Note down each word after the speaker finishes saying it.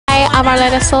I'm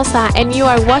Arlenis Sosa, and you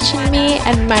are watching me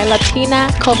and my Latina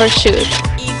cover shoot.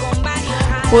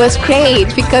 It was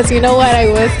great because you know what I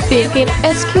was thinking?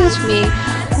 Excuse me,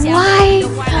 why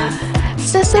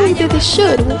Sessilee did the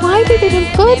shoot? Why they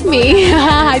didn't put me?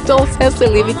 I told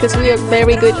Sessilee because we are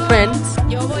very good friends.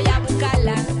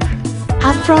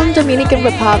 I'm from Dominican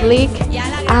Republic.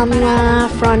 I'm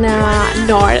from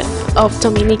north of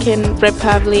Dominican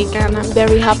Republic, and I'm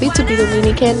very happy to be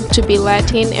Dominican, to be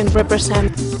Latin, and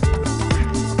represent.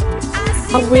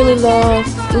 I really love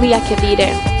Lia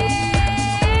Kedire.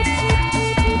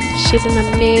 She's an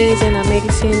amazing.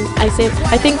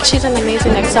 I think she's an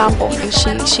amazing example,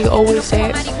 and she always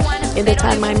said, in the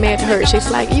time I met her, she's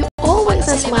like, you always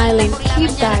are smiling.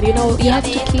 Keep that, you know, you have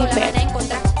to keep it.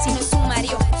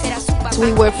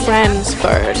 We were friends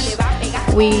first.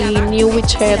 We knew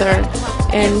each other,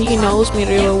 and he knows me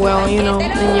really well, you know,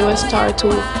 and you start to,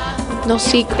 no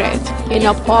secret. In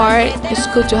a part, it's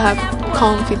good to have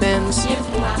confidence,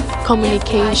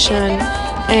 communication,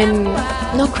 and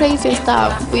no crazy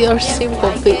stuff. We are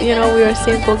simple, you know, we are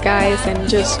simple guys and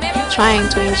just trying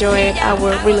to enjoy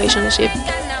our relationship.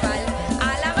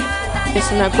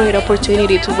 It's a great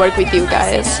opportunity to work with you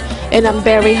guys, and I'm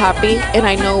very happy, and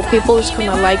I know people is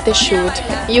gonna like the shoot.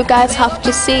 You guys have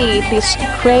to see this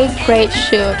great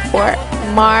shoot for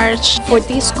March. For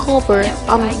this cover,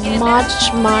 I'm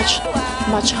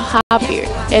much happier,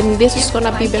 and this is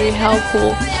gonna be very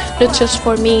helpful, not just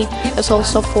for me, it's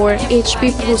also for each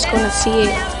people who's gonna see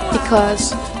it,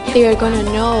 because they are gonna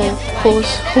know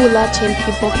who Latin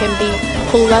people can be,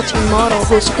 who Latin model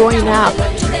who's growing up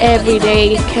every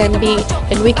day can be,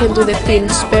 and we can do the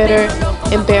things better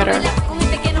and better.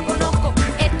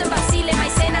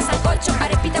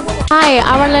 Hi,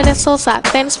 I'm Arlenis Sosa.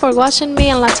 Thanks for watching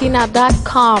me on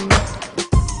Latina.com.